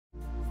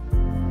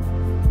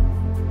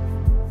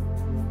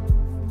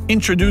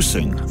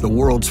Introducing the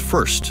world's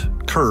first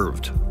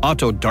curved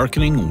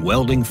auto-darkening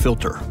welding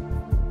filter.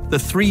 The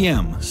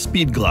 3M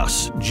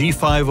Speedglas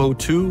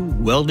G5-02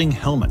 welding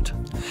helmet.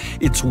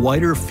 Its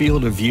wider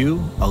field of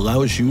view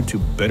allows you to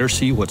better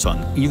see what's on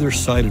either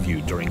side of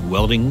you during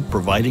welding,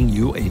 providing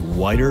you a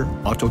wider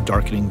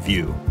auto-darkening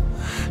view,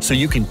 so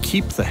you can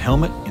keep the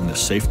helmet in the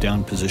safe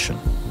down position.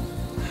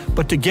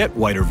 But to get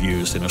wider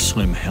views in a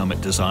slim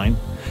helmet design,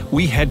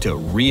 we had to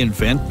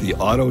reinvent the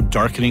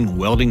auto-darkening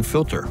welding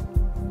filter.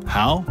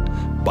 How?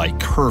 By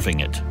curving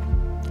it.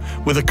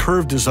 With a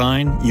curved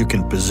design, you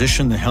can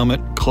position the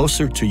helmet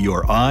closer to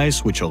your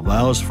eyes, which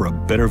allows for a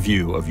better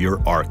view of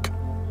your arc.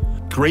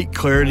 Great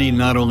clarity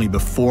not only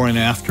before and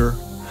after,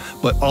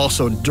 but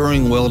also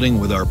during welding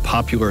with our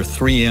popular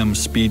 3M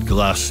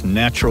Speedglas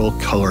natural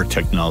color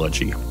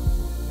technology.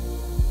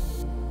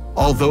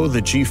 Although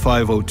the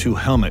G5-02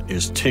 helmet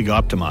is TIG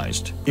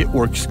optimized, it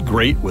works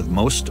great with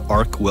most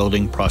arc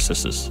welding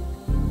processes.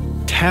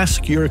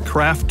 Task your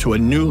craft to a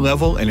new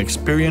level and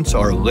experience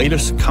our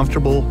latest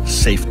comfortable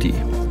safety.